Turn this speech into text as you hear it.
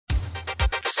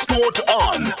Sport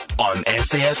on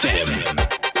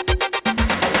SAFM.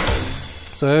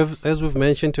 So as we've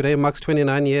mentioned, today marks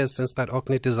 29 years since that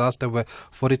Orkney disaster where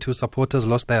 42 supporters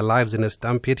lost their lives in a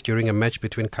stampede during a match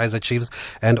between Kaizer Chiefs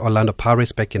and Orlando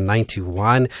Pirates back in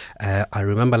 91. I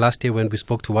remember last year when we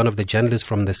spoke to one of the journalists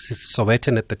from the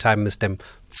Sowetan at the time, Mr.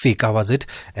 Fika was it,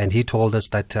 and he told us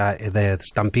that the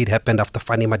stampede happened after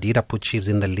Fani Madida put Chiefs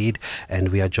in the lead, and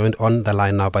we are joined on the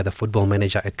line now by the football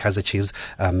manager at Kaizer Chiefs,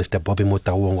 Mr. Bobby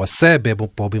Motaung, or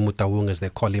Sebe Bobby Motaung as they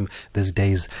call him these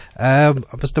days.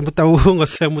 Mr. Motaung, or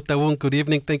Sir Motaung, good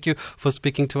evening. Thank you for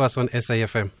speaking to us on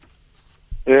SAFM.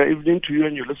 Evening to you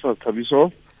and your listeners,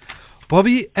 Tabiso.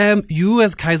 Bobby, you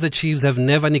as Kaizer Chiefs have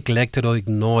never neglected or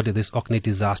ignored this Orkney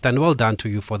disaster, and well done to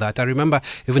you for that. I remember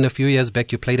even a few years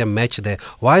back you played a match there.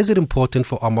 Why is it important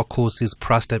for Amakosi's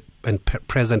past and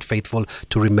present faithful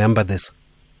to remember this?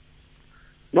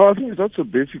 No, I think that's a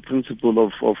basic principle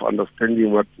of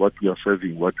understanding what we are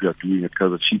serving, what we are doing at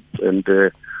Kaizer Chiefs, and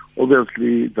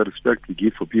obviously the respect we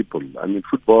give for people. I mean,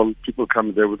 football, people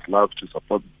come there with love to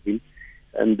support the team,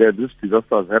 and this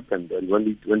disaster has happened, and when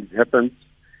it happens,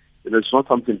 it's not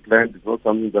something planned. It's not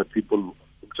something that people.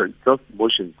 It's just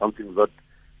emotion, something that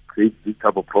creates these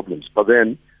type of problems. But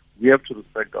then we have to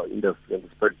respect our industry and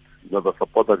respect the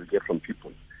support that we get from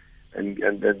people, and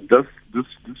this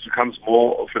becomes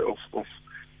more of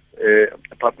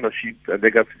a partnership, a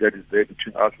legacy that is there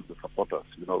between us and the supporters.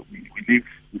 We live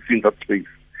within that space,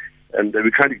 and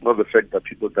we can't ignore the fact that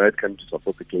people died coming to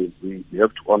support the game. We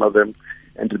have to honor them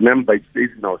and remember it stays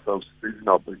in ourselves, it stays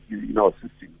in our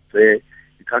system. There.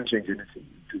 You can't change anything.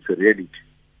 It's a reality.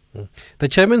 The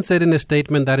chairman said in a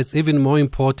statement that it's even more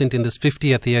important in this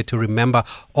 50th year to remember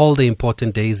all the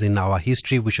important days in our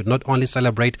history. We should not only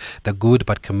celebrate the good,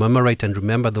 but commemorate and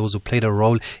remember those who played a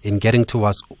role in getting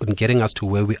us to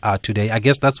where we are today. I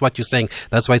guess that's what you're saying.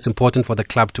 That's why it's important for the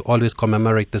club to always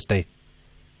commemorate this day.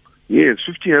 Yes,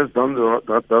 50 years down the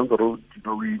road,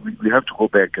 we have to go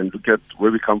back and look at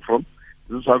where we come from.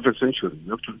 This is half a century. We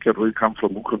have to look at where we come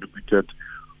from, who contributed.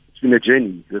 It's been a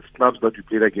journey. There's clubs that we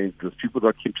played against, there's people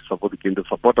that came to support the game. The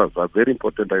supporters are very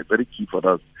important, they're very key for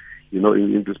us,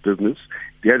 in this business.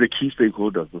 They are the key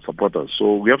stakeholders, the supporters.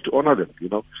 So we have to honor them,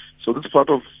 So this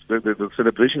part of the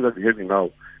celebration that we're having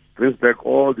now brings back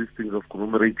all these things of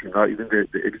commemorating even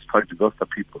the Ellis Park disaster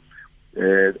people.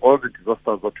 All the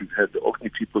disasters that we've had, the Orkney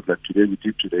people that today we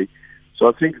did today. So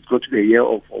I think it's going to be a year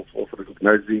of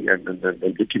recognizing and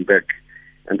looking back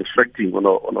and reflecting on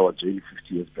our journey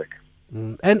 50 years back.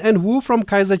 And who from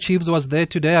Kaizer Chiefs was there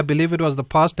today? I believe it was the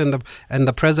past and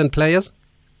the present players.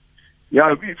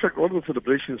 Yeah, in fact, all the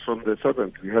celebrations from the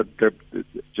 70s. We had the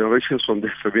generations from the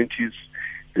 70s,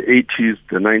 the 80s,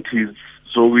 the 90s.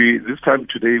 So this time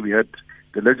today we had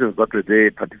the legends that were there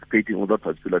participating on that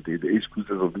particular day. The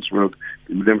ex-cruisers of this world,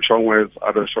 the William Shongwell,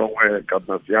 Ada Shongwell,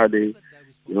 Gardner Viale,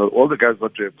 all the guys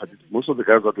that were most of the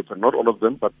guys that were, not all of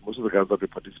them, but most of the guys that were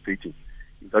participating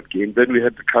in that game. Then we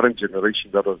had the current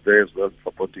generation that was there as well,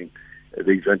 supporting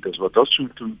the event as well. Just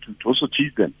to also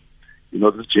teach them,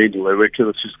 this journey, where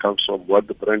Kaizer Chiefs comes from, what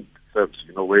the brand serves,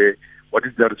 what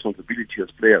is their responsibility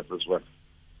as players as well.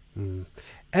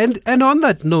 And on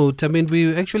that note, I mean,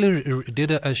 we actually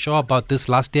did a show about this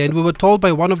last year, and we were told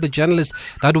by one of the journalists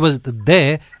that was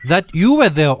there that you were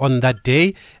there on that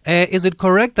day. Is it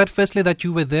correct that firstly that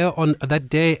you were there on that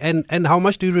day, and how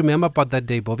much do you remember about that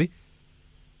day, Bobby?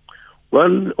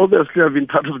 Well, obviously I've been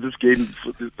part of this game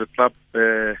for the club.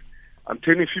 I'm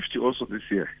turning 50 also this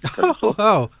year. Oh,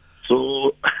 wow.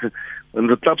 So when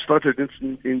the club started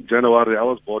in January, I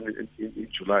was born in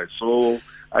July. So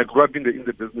I grew up in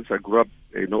the business. I grew up,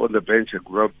 on the bench. I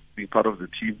grew up being part of the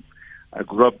team. I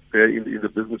grew up in the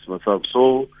business myself.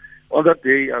 So on that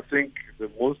day, I think the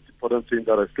most important thing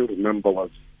that I still remember was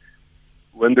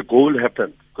when the goal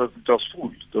happened, because it was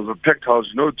full. There was a packed house.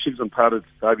 Chiefs and Pirates,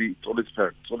 Derby, it's always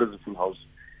packed. It's always a full house.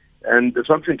 And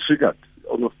something triggered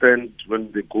on the stand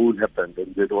when the goal happened,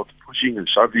 and they were pushing and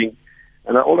shoving.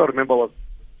 And all I remember was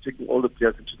taking all the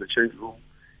players into the change room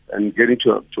and getting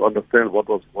to understand what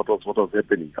was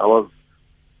happening.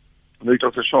 It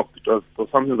was a shock. It was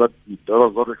something that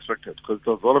was not expected, because it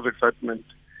was a lot of excitement.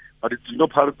 But it's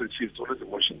Pirates and Chiefs, always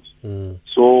emotions.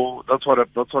 So that's what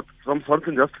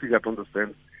something just triggered,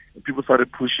 understand. And people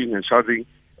started pushing and shoving,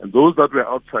 and those that were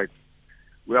outside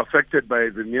were affected by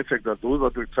the mere fact that those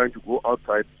that were trying to go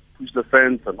outside, push the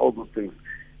fence and all those things.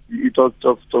 It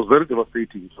was very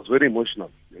devastating. It was very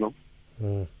emotional,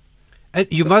 And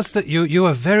you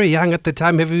were very young at the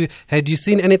time. Had you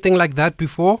seen anything like that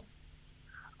before?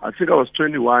 I think I was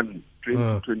 21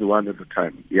 at the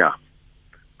time. Yeah,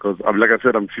 because like I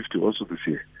said, I'm 50 also this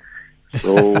year.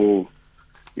 So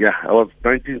Yeah, I was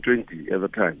 1920 at the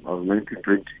time. I was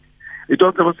 1920. It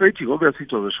was devastating. Obviously,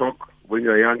 it was a shock when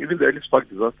you're young. Even the Ellis Park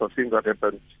disaster thing that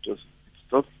happened, it's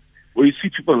just when you see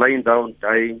people lying down,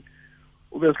 dying.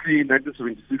 Obviously, in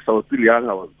 1976, I was still young.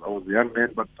 I was a young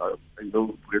man, but we were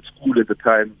at school at the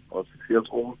time. I was 6 years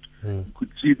old. You could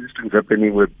see these things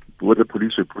happening where the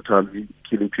police were brutally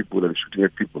killing people and shooting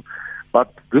at people.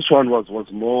 But this one was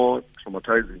more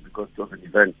traumatizing because it was an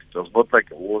event. It was not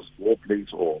like a war place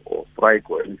or strike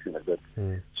or anything like that.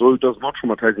 So it was not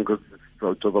traumatizing because it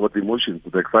was about the emotions,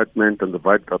 the excitement and the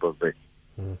vibe that was there.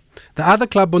 The other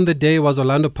club on the day was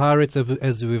Orlando Pirates,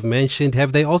 as we've mentioned.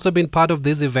 Have they also been part of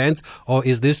these events, or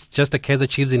is this just a Kaizer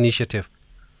Chiefs initiative?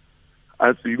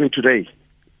 As you mean today?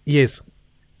 Yes.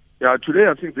 Yeah, today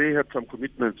I think they had some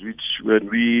commitments which, when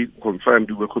we confirmed,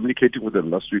 we were communicating with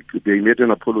them last week. They made an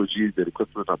apology. They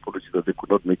requested an apology that they could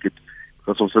not make it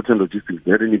because of certain logistics.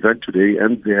 They had an event today,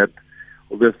 and they had,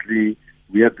 obviously,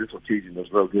 we had this occasion as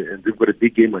well, and they've got a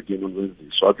big game again on Wednesday.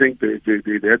 So I think they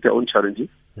had their own challenges,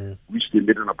 which they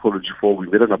made an apology for. We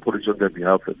made an apology on their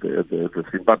behalf at the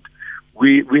thing. But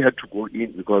we had to go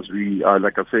in because we are,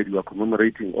 like I said, we are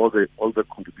commemorating all the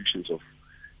contributions of,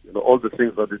 all the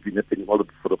things that have been happening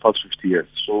for the past 50 years.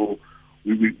 So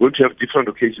we're going to have different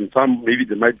occasions. Some maybe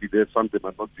they might be there, some they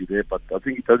might not be there. But I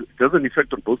think it has an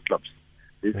effect on both clubs.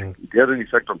 It has an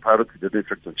effect on Pirates, it has an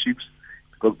effect on Chiefs,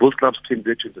 because both clubs came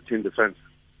there to entertain the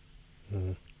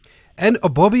fans. And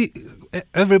Bobby,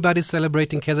 everybody's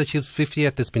celebrating Kaizer Chiefs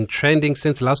 50th. It's been trending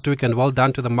since last week, and well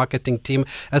done to the marketing team.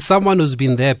 As someone who's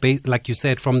been there, like you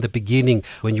said, from the beginning,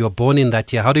 when you were born in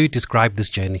that year, how do you describe this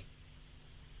journey?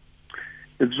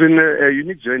 It's been a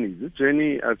unique journey. This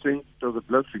journey, I think, was a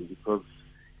blessing because,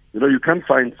 you can't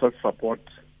find such support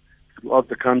throughout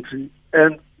the country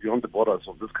and beyond the borders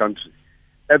of this country.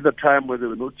 At the time when there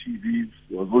were no TVs,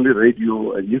 there was only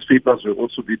radio, and newspapers were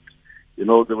also bit, there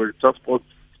were just sports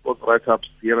write-ups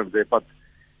here and there. But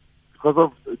because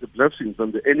of the blessings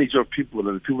and the energy of people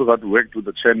and the people that worked with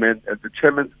the chairman and the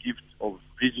chairman's gift of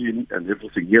vision and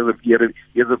everything, he has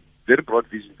a very broad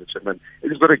vision, the chairman.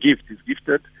 And he's got a gift. He's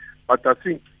gifted. But I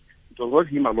think it was not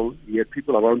him alone. He had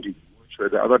people around him, which were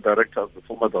the other directors, the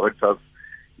former directors.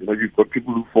 You've got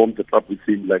people who formed the club with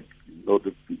him, like,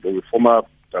 the former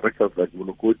directors like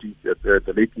Molokoti,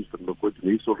 the late Mr. Molokoti,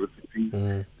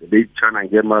 the late Chana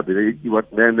Ngema, the late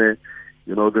Iwat Nene,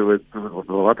 there was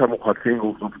Rata Mokhatleng,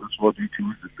 who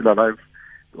was still alive.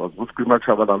 There was Muskrima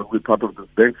Chabalala, who was part of the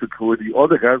bank security. All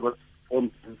the guys that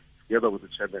formed this together with the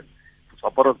chairman. The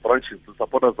supporters branches, the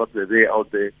supporters that were there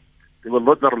out there. There were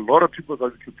a lot of people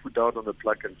that we could put down on the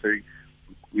plaque and say,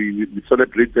 we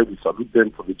celebrate them, we salute them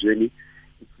for the journey.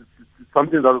 It's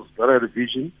something that had a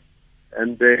vision,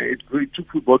 and it really took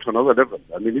football to another level.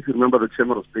 I mean, if you remember, the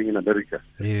chairman was playing in America.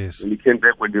 Yes. When he came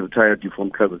back, when he retired, he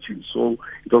formed Kaizer Chiefs. So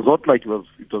it was not like it was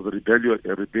a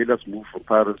rebellious move from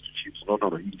Pirates to Chiefs. No.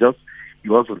 He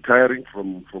was retiring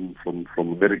from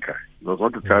America. He was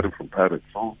not retiring from Pirates.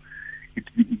 So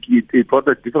it brought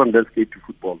a different landscape to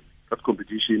football, that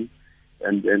competition,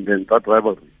 and then that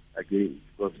rivalry again,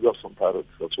 because we have some Pirates,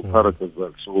 Pirates as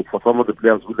well. So for some of the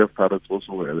players who left Pirates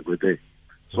also were there.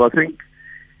 So I think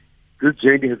this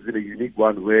journey has been a unique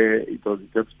one where it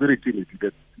has spirit in it, it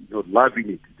has love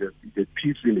in it, it has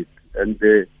peace in it, and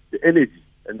the energy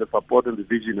and the support and the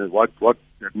vision and what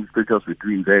the administrators were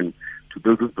doing then to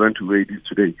build this brand to where it is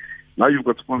today. Now you've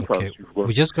got sponsors. Okay.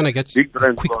 We're just going to get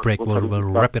a quick break. We'll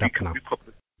wrap it up now.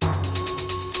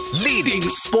 Leading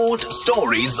sport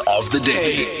stories of the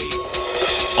day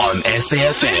on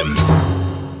SAFM.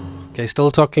 Okay, still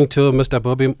talking to Mr.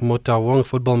 Bobby Motaung,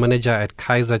 football manager at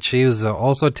Kaizer Chiefs,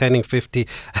 also turning 50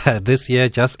 this year,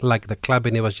 just like the club.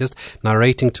 And he was just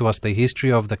narrating to us the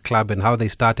history of the club and how they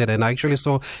started. And I actually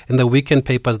saw in the weekend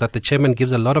papers that the chairman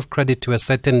gives a lot of credit to a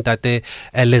certain Tate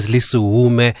Leslie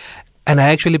Suhume. And I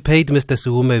actually paid Mr.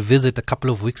 Suhume a visit a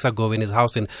couple of weeks ago in his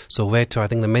house in Soweto. I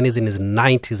think the man is in his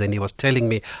 90s, and he was telling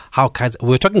me how we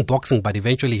were talking boxing, but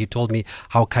eventually he told me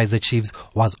how Kaizer Chiefs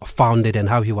was founded and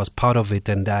how he was part of it.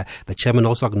 And the chairman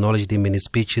also acknowledged him in his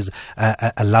speeches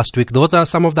last week. Those are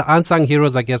some of the unsung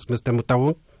heroes, I guess, Mr.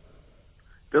 Motaung.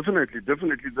 Definitely.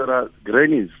 There are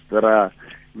grannies.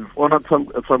 We've honored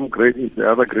some grannies.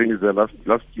 The other grannies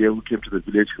last year who came to the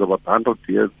village for about 100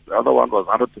 years. The other one was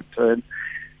 110.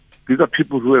 These are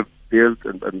people who have built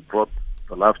and brought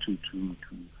the life to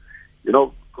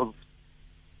because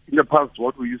in the past,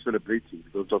 what were you celebrating?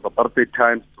 Because it was apartheid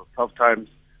times, it was tough times.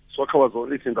 Soccer was the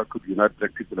only thing that could unite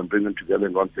black people and bring them together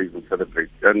in one place and celebrate.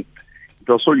 And it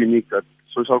was so unique that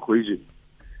social cohesion,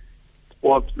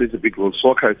 sports plays a big role,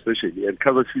 soccer especially, and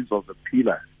Kaizer Chiefs was a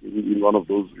pillar in one of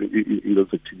those in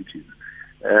those activities.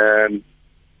 And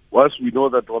whilst we know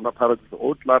that Orlando Pirates, the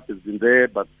old club, has been there,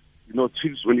 but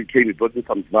Chiefs, when it came, it brought in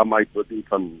some drama, it brought in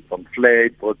some flair,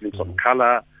 it brought in some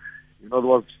color. There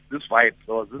was this vibe,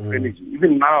 there was this energy.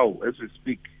 Even now, as we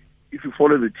speak, if you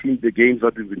follow the team, the games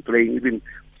that we've been playing, even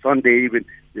Sunday, even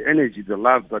the energy, the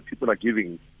love that people are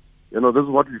giving, this is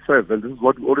what we serve, and this is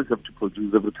what we always have to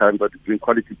produce every time, that we bring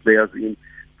quality players in,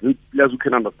 players who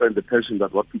can understand the passion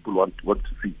that what people want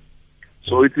to see.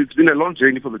 So it's been a long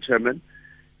journey for the chairman.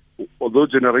 Although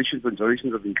generations and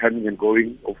generations have been coming and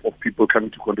going of people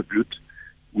coming to contribute,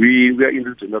 we are in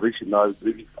this generation now. It's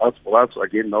really for us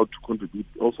again now to contribute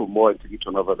also more and take it to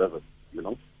another level,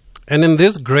 And in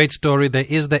this great story, there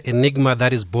is the enigma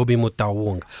that is Bobby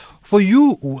Motaung. For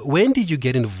you, when did you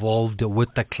get involved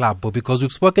with the club? Because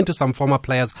we've spoken to some former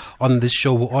players on this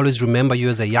show who always remember you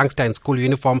as a youngster in school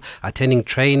uniform, attending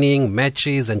training,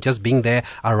 matches, and just being there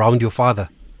around your father.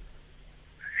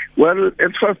 Well,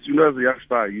 at first, as a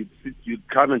youngster, you'd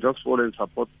come and just follow and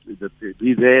support,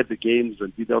 be there at the games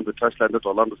and be there on the touchline at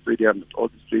Orlando Stadium, at all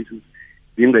these places,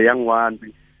 being the young one.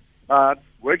 But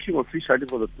working officially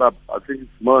for the club, I think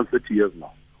it's more than 30 years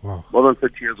now. Wow. More than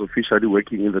 30 years officially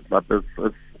working in the club. I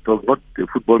was not a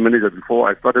football manager before.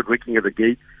 I started working at the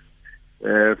gates,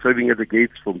 serving at the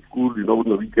gates from school, on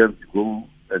the weekends, to go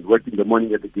and work in the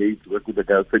morning at the gates, work with the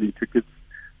guys selling tickets.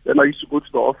 Then I used to go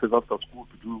to the office after school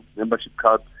to do membership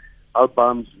cards,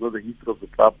 albums, the history of the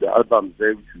club, the albums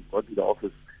there, which we got in the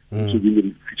office, which is in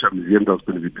the future museum that was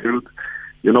going to be built.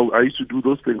 I used to do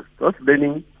those things, just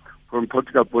learning from a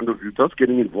practical point of view, just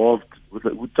getting involved with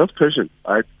just passion.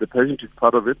 The passion is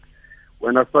part of it.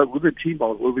 When I started with the team, I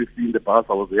was always in the bus.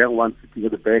 I was the young one sitting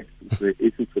at the back, the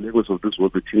ASIC language of this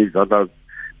was the teenage others,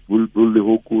 Bull the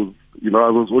Hokus. I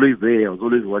was always there. I was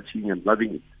always watching and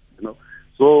loving it.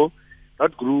 So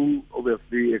that grew,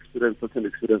 obviously, certain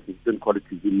experiences, certain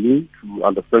qualities in me to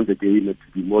understand the game and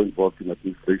to be more involved in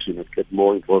administration and get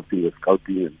more involved in the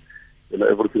scouting and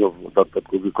everything of that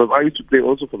goes. Because I used to play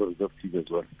also for the reserve team as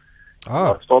well.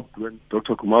 I stopped when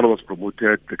Dr. Kumaro was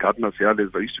promoted, the Cardinals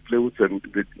Ciales. I used to play with them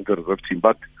in the reserve team.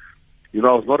 But, I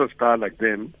was not a star like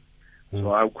them,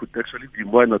 so I could actually be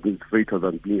more an administrator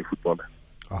than being a footballer.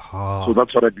 So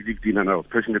that's what I believed in, and I was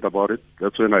passionate about it.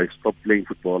 That's when I stopped playing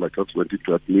football. I just went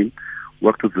into admin,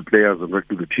 worked with the players and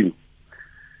worked with the team.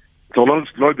 It's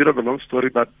a bit of a long story,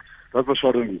 but that's a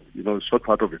short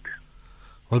part of it.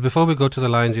 Well, before we go to the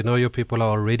lines, your people are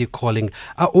already calling.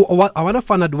 I want to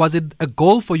find out, was it a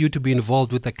goal for you to be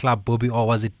involved with the club, Bobby, or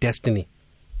was it destiny?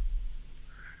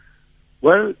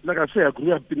 Well, like I say, I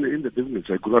grew up in the business.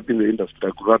 I grew up in the industry.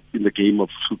 I grew up in the game of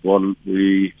football.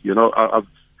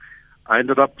 I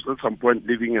ended up at some point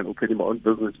living and opening my own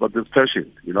business, but there's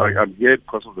passion. I'm here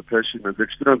because of the passion and the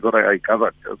experience that I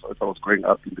gathered as I was growing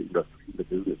up in the industry, in the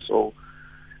business. So,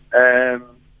 I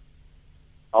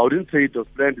wouldn't say it was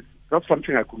planned. It's not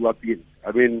something I grew up in.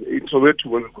 I mean, in Soweto,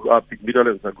 when we grew up in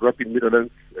Midlands, I grew up in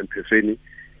Midlands and Pefeni.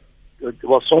 It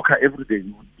was soccer every day.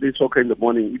 We would play soccer in the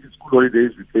morning. If it's school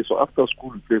holidays, we play soccer. After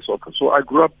school, we play soccer. So I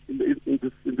grew up in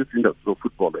this industry of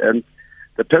football. And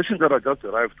the passion that I just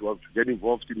arrived was to get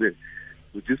involved in the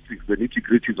logistics, the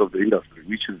nitty-gritties of the industry,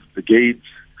 which is the gates,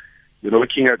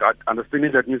 looking at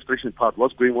understanding the administration part,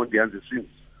 what's going on behind the scenes.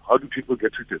 How do people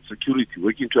get treated? Security,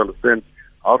 working to understand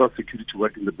how does security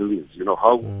work in the buildings?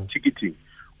 How ticketing,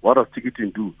 what does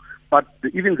ticketing do? But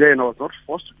even then, I was not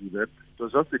forced to do that. It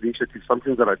was just an initiative,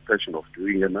 something that I had passion of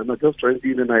doing. And I just joined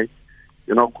in and I,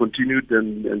 continued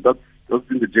and that's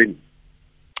been the journey.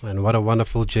 And what a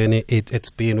wonderful journey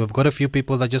it's been. We've got a few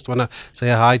people that just want to say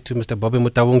hi to Mr. Bobby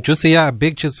Motaung. Jusia, a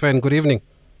big Chiefs fan. Good evening.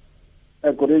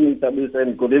 Good evening, Tabitha,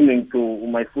 and good evening to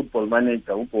my football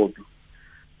manager, Bobby.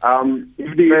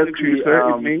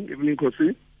 Evening,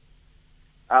 Kosi.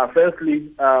 Firstly,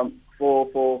 for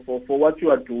what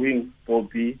you are doing,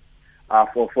 Bobby,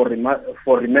 for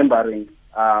remembering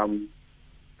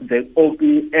the OP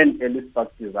and Ellis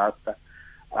Park disaster.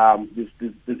 This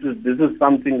is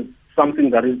something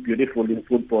that is beautiful in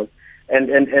football,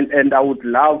 and I would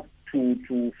love for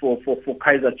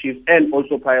Kaizer Chiefs and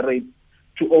also Pirates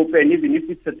to open, even if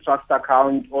it's a trust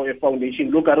account or a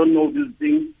foundation. Look, I don't know these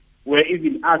things where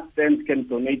even us fans can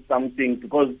donate something,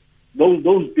 because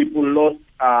those people lost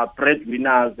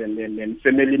breadwinners and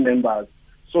family members,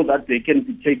 so that they can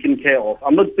be taken care of.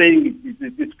 I'm not saying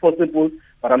it's possible,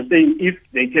 but I'm saying if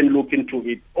they can look into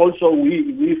it. Also,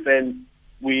 we fans,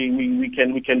 we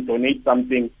can donate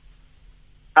something.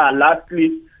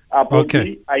 Lastly,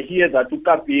 okay. I hear that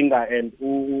Ukapinga and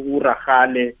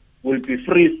Urahale will be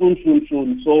free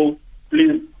soon. So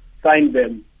please sign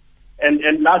them.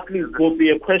 And lastly, will be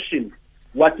a question: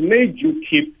 what made you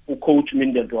keep Coach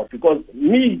Minderdorp? Because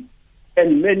me,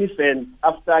 and many fans,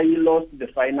 after he lost the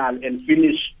final and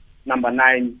finished number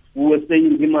 9, who were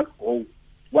saying he must go.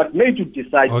 What made you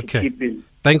decide to keep him?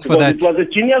 Thanks for that. It was a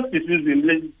genius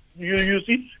decision, you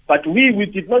see, but we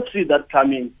did not see that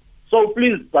coming. So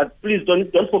please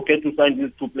don't forget to sign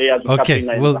these 2 players. Okay,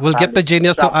 we'll get the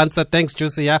genius to answer. Thanks,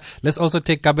 Juicy. Yeah. Let's also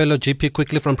take Kabelo GP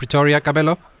quickly from Pretoria.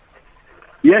 Kabelo?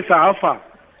 Yes, sir. How far?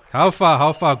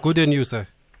 How far? Good on you, sir.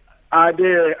 Bob.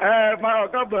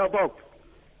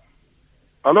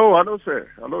 Hello, sir.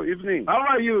 Hello, evening. How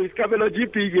are you? It's Kabelo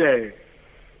GP here.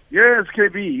 Yes,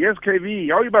 KB.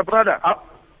 How are you, my brother?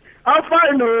 I'm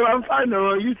fine.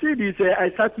 You see this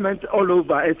excitement all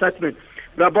over, excitement.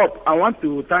 But Bob, I want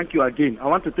to thank you again. I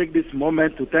want to take this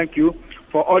moment to thank you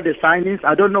for all the signings.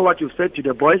 I don't know what you said to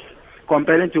the boys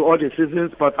comparing to all the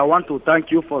seasons, but I want to thank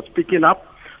you for speaking up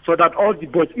so that all the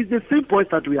boys, it's the same boys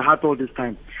that we had all this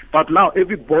time. But now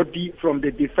everybody, from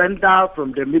the defender,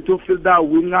 from the midfielder,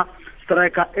 winger,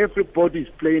 striker, everybody is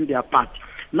playing their part.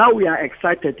 Now we are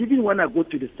excited. Even when I go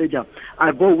to the stadium,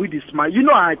 I go with a smile. You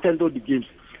know, I attend all the games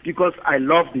because I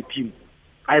love the team.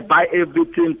 I buy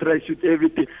everything, try shoot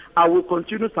everything. I will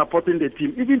continue supporting the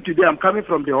team. Even today, I'm coming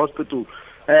from the hospital.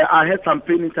 I had some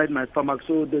pain inside my stomach,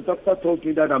 so the doctor told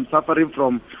me that I'm suffering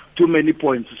from too many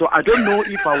points. So I don't know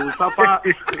if I will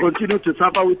continue to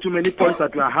suffer with too many points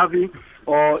that we are having,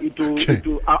 or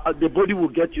the body will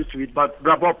get used to it. But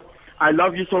Bob, I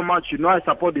love you so much. You know I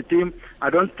support the team.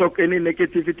 I don't talk any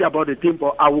negativity about the team,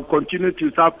 but I will continue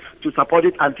to support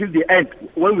it until the end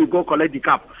when we go collect the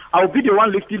cup. I will be the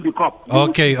one lifting the cup.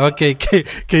 Okay.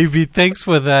 KB, thanks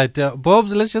for that.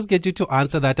 Bobs, let's just get you to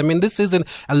answer that. I mean, this season,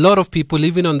 a lot of people,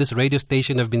 even on this radio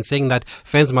station, have been saying that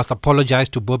fans must apologize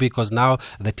to Bobby because now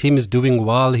the team is doing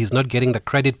well. He's not getting the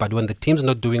credit, but when the team's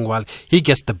not doing well, he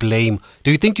gets the blame.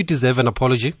 Do you think you deserve an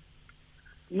apology?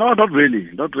 No, not really.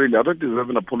 I don't deserve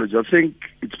an apology. I think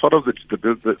it's part of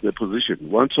the position.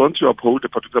 Once you uphold a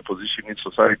particular position in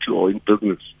society or in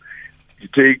business, you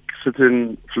take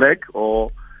certain flag,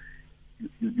 or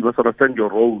you must understand your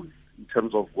role in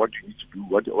terms of what you need to do.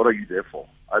 What are you there for?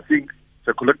 I think it's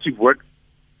a collective work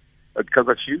at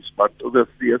Kaizer Chiefs, but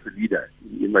obviously as a leader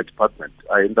in my department,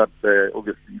 I end up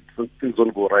obviously if things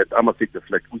don't go right, I must take the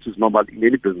flag, which is normal in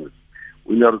any business.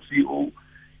 When you are a CEO,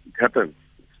 it happens.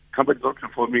 Companies not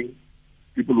performing,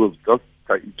 people will just,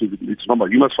 it's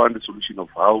normal. You must find a solution of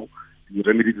how you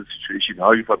remedy the situation,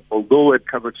 although at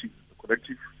Kaizer Chiefs it's a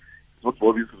collective, it's not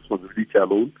Bobby's responsibility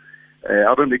alone.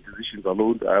 I don't make decisions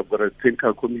alone. I've got a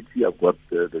technical committee, I've got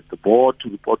the board to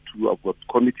report to, I've got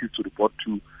committees to report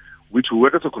to, which we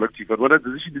work as a collective. But when a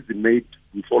decision is made,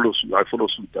 I follow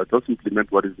suit. I just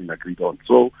implement what has been agreed on.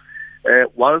 So,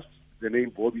 whilst the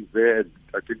name Bobby is there,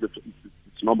 I think that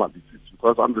it's normal. It's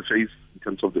because I'm the face in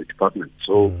terms of the department.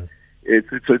 So,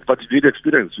 but you need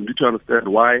experience. You need to understand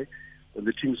why, when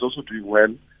the team is also doing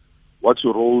well, what's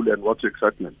your role and what's your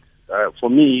excitement. For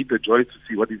me, the joy is to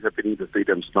see what is happening in the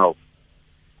stadiums now.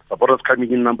 Supporters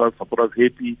coming in numbers, supporters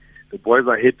happy. The boys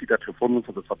are happy, they're performing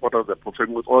for the supporters, they're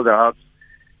performing with all their hearts.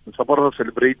 The supporters are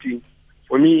celebrating.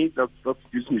 For me, that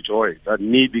gives me joy. That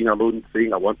me being alone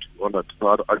saying I want that.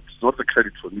 It's not the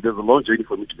credit for me. There's a long journey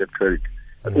for me to get credit.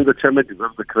 I think the chairman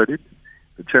deserves the credit.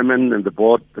 The chairman and the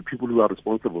board, the people who are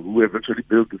responsible, who have actually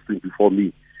built this thing before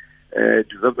me,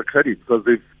 deserve the credit because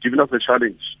they've given us a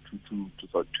challenge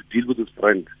to deal with this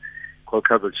brand called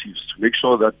Kaizer Chiefs, to make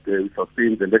sure that we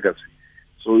sustain the legacy.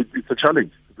 So it's a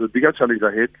challenge. It's a bigger challenge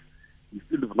ahead. We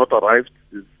still have not arrived.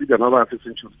 There's still another half a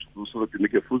century to go so that we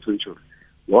make a full century.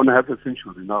 We're on half a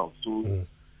century now. So,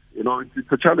 you know,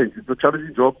 it's a challenge. It's a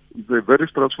challenging job. It's a very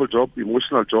stressful job,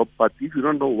 emotional job. But if you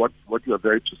don't know what you are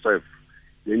there to serve,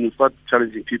 then you start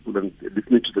challenging people and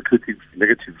listening to the critics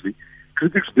negatively.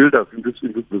 Critics build us in this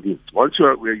business. Once you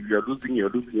are losing. You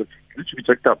need to be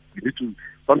checked up.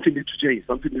 Something needs to change.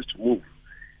 Something needs to move.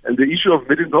 And the issue of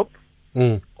meeting up,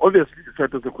 obviously, the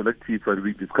side as a collective, and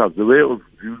we discussed the way of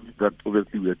view that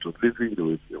obviously we had to listen.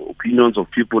 There were opinions of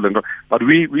people, but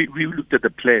we looked at the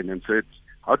plan and said,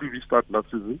 how do we start last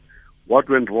season? What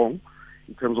went wrong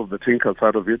in terms of the technical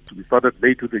side of it? We started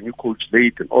late with a new coach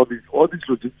late, and all these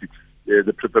logistics,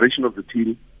 the preparation of the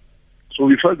team. So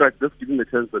we felt like let's give him a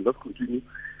chance and let's continue.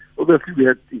 Obviously, we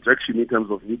had interaction in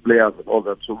terms of new players and all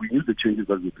that, so we knew the changes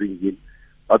that we bring in.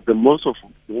 But the most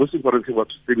important thing was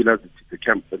to stabilize the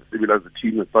camp and stabilize the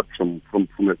team and start from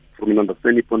an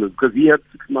understanding point of view. Because he had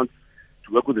 6 months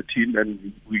to work with the team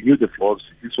and we knew the flaws,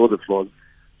 he saw the flaws.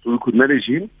 So we could manage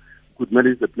him, we could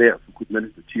manage the players, we could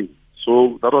manage the team.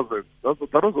 So that was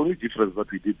the only difference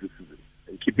that we did this season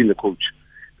in keeping the coach.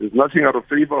 There's nothing out of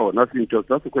favor or nothing, just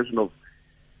that's a question of,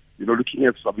 looking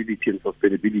at stability and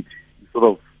sustainability instead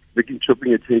of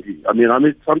chopping and changing. I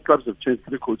mean, some clubs have changed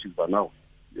 3 coaches by now,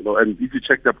 and if you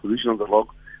check their position on the log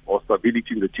or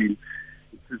stability in the team,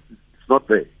 it's not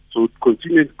there. So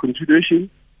continuation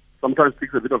sometimes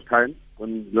takes a bit of time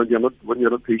when you're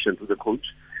not patient with the coach.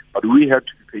 But we had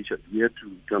to be patient. We had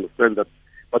to understand that.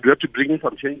 But we had to bring in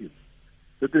some changes.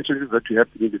 Certain changes that we had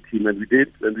in the team, and we did.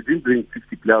 And we didn't bring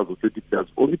 50 players or 30 players.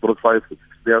 Only brought 5 or 6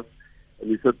 players. And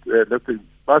we said, let's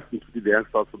pass into the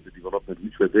youngsters from the development,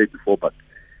 which were there before, but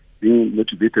being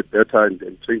motivated better and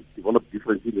train, develop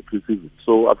differently in the preseason.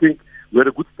 So I think we had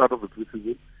a good start of the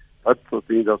preseason. That's the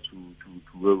thing us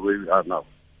to where we are now.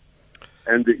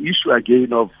 And the issue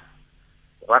again of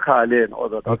Rakale and all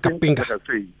that, I think, like I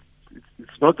say,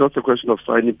 it's not just a question of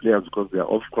signing players because they are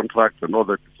off contract and all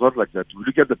that. It's not like that. We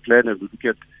look at the plan and we look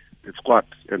at the squad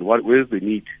and where's the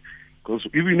need. Because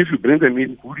even if you bring them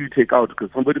in, who do you take out? Because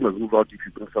somebody must move out if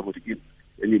you bring somebody in.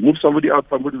 And you move somebody out,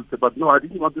 somebody will say, but no, I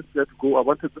didn't want this player to go. I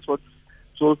wanted this one.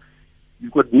 So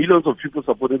you've got millions of people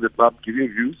supporting the club, giving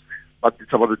views, but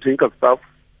it's about the technical staff,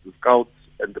 the scouts,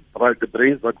 and the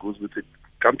brains that goes with it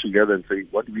come together and say,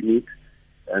 what do we need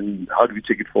and how do we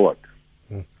take it forward?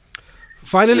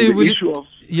 Finally,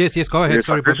 yes, go ahead.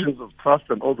 Sorry, questions of trust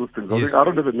and all those things. Yes. I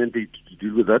don't have a mandate to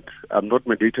deal with that. I'm not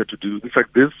mandated to do. In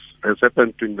fact, this has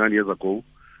happened 29 years ago.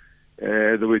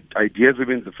 There were ideas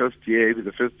even the first year, even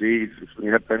the first day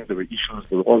it happened. There were issues,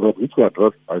 there were all that which were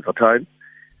addressed at the time,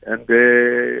 and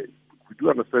we do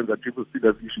understand that people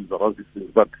still have issues around these things.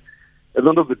 But at the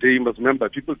end of the day, you must remember,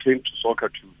 people came to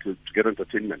soccer to get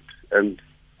entertainment, and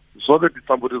so that it's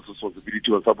somebody's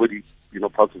responsibility when somebody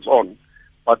passes on.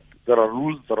 But there are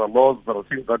rules, there are laws, there are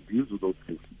things that deal with those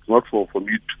things. It's not for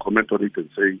me to comment on it and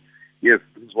say, yes,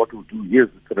 this is what we'll do. Yes,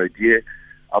 it's an idea.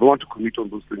 I don't want to commit on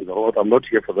those things. I'm not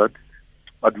here for that.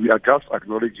 But we are just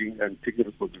acknowledging and taking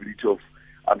responsibility of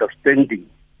understanding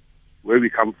where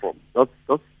we come from. That's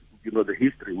the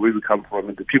history, where we come from,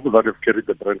 and the people that have carried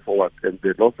the brand forward and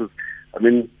the losses. I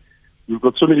mean, we've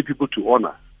got so many people to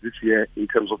honor this year in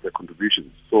terms of their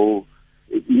contributions. So,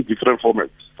 in different formats.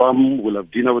 Some will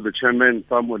have dinner with the chairman,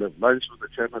 some will have lunch with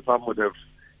the chairman, some will have,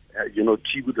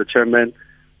 tea with the chairman,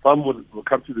 some will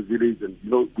come to the village and,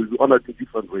 will be honored in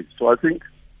different ways. So I think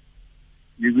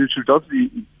we should just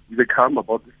be calm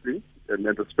about this thing and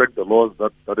respect the laws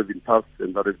that have been passed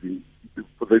and that have been,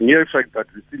 for the mere fact that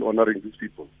we're still honoring these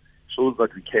people shows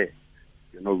that we care.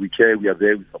 We care, we are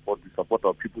there, we support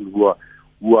our people who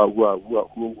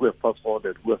have passed forward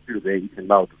and who are still there even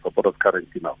now to support us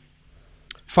currently now.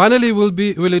 Finally,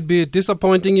 will it be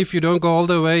disappointing if you don't go all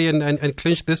the way and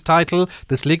clinch this title,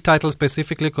 this league title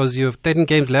specifically, because you have 10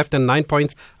 games left and 9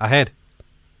 points ahead?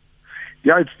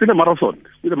 Yeah, it's been a marathon.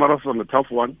 It's been a marathon, a tough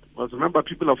one. But remember,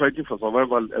 people are fighting for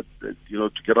survival,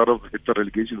 to get out of the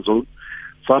relegation zone.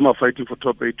 Some are fighting for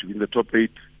top 8 to win the top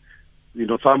 8.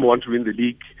 Some want to win the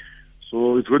league.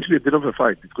 So it's going to be a bit of a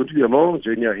fight. It's going to be a long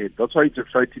journey ahead. That's why it's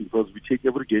exciting, because we take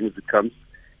every game as it comes.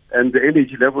 And the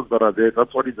energy levels that are there,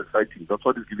 that's what is exciting. That's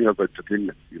what is giving us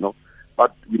entertainment,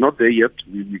 But we're not there yet.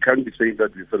 We can't be saying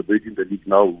that we're celebrating the league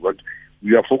now. But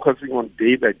we are focusing on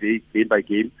day by day, game by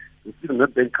game. There's still a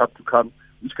Nedbank Cup to come,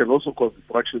 which can also cause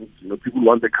distractions. People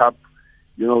want the cup,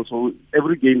 so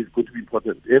every game is going to be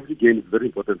important. Every game is very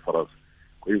important for us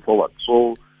going forward.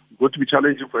 So we're going to be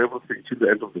challenging for everything till the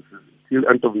end of the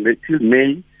season, till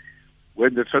May.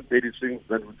 When the third lady sings,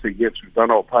 then we'll say, yes, we've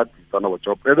done our part, we've done our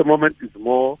job. At the moment, it's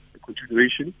more a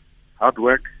continuation, hard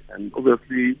work, and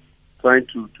obviously trying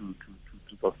to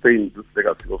sustain this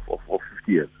legacy of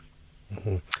 50 years.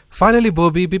 Mm-hmm. Finally,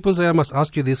 Bobby, people say I must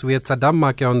ask you this. We had Saddam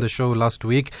Make on the show last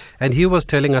week, and he was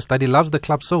telling us that he loves the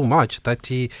club so much that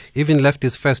he even left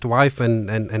his first wife and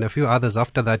a few others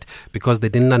after that because they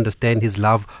didn't understand his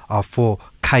love for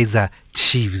Kaizer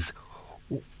Chiefs.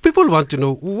 People want to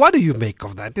know, what do you make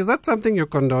of that? Is that something you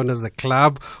condone as a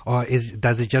club, or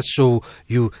does it just show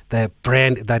you the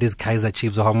brand that is Kaizer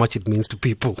Chiefs, or how much it means to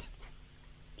people?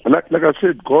 Like I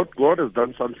said, God has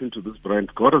done something to this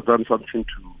brand. God has done something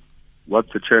to what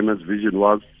the chairman's vision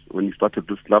was when he started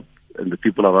this club and the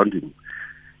people around him.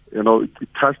 It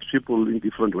touched people in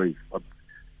different ways. But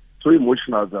so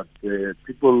emotional that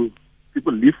people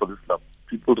live for this club.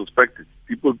 People respect it.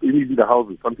 People even in the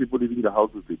houses. Some people live in the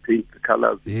houses. They paint the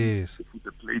colors. Yes. They put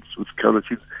the plates with Kaizer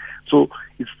Chiefs. So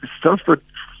it's just that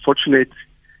fortunate,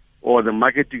 or the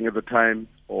marketing at the time,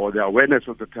 or the awareness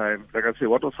at the time. Like I say,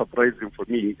 what was surprising for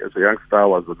me as a youngster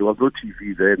was that there was no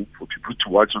TV then for people to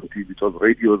watch on TV. It was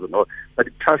radios and all, but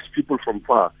it touched people from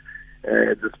far.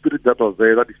 The spirit that was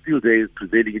there, that is still there, is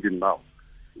prevailing even now.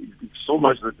 It's so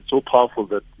much that it's so powerful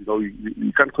that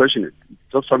you can't question it.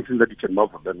 It's just something that you can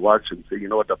marvel and watch and say,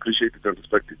 appreciate it and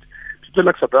respect it. People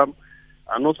like Saddam,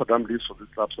 I know Saddam lives for this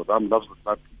club. Saddam loves the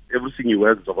club. Everything he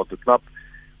wears is about the club.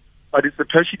 But it's the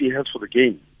passion he has for the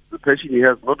game. The passion he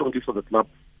has not only for the club,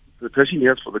 the passion he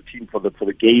has for the team, for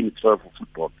the game itself, for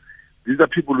football. These are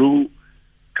people who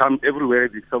come everywhere,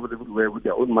 they travel everywhere with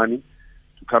their own money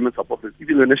to come and support us,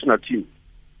 even the national team.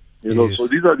 You know, so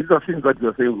these are things that we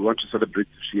are saying we want to celebrate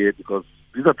this year, because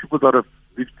these are people that have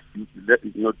lived,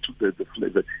 took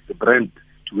the brand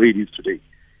to where it is today.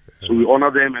 So we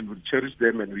honor them and we cherish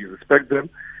them and we respect them.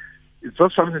 It's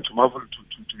just something to marvel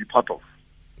to be part of,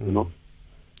 you know.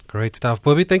 Great stuff.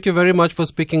 Bobby, thank you very much for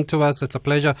speaking to us. It's a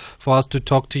pleasure for us to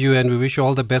talk to you, and we wish you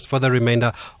all the best for the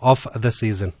remainder of the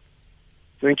season.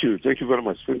 Thank you. Thank you very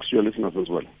much. Thanks to your listeners as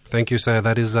well. Thank you, sir.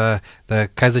 That is the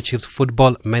Kaizer Chiefs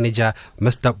football manager,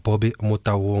 Mr. Bobby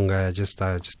Motaung, just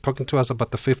talking to us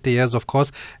about the 50 years, of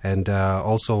course, and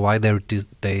also why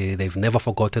they've never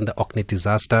forgotten the Orkney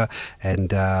disaster,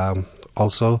 and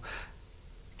also,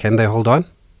 can they hold on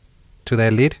to their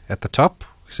lead at the top?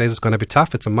 He says it's going to be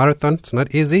tough. It's a marathon. It's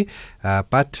not easy,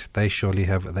 but they surely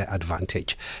have the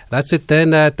advantage. That's it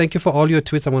then. Thank you for all your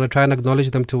tweets. I'm going to try and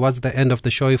acknowledge them towards the end of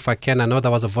the show if I can. I know there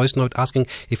was a voice note asking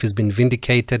if he's been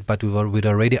vindicated, but we'd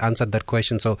already answered that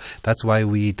question, so that's why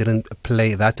we didn't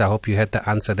play that. I hope you had the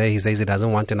answer there. He says he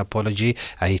doesn't want an apology.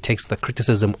 He takes the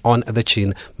criticism on the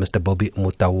chin, Mr. Bobby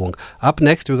Motaung. Up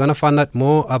next, we're going to find out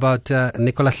more about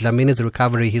Nicolas Dlamini's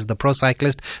recovery. He's the pro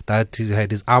cyclist that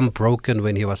had his arm broken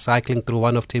when he was cycling through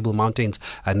one of Table Mountains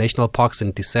national parks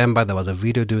in December. There was a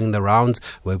video doing the rounds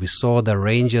where we saw the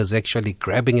rangers actually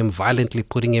grabbing him violently,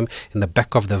 putting him in the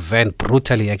back of the van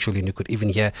brutally, actually, and you could even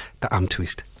hear the arm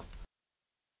twist.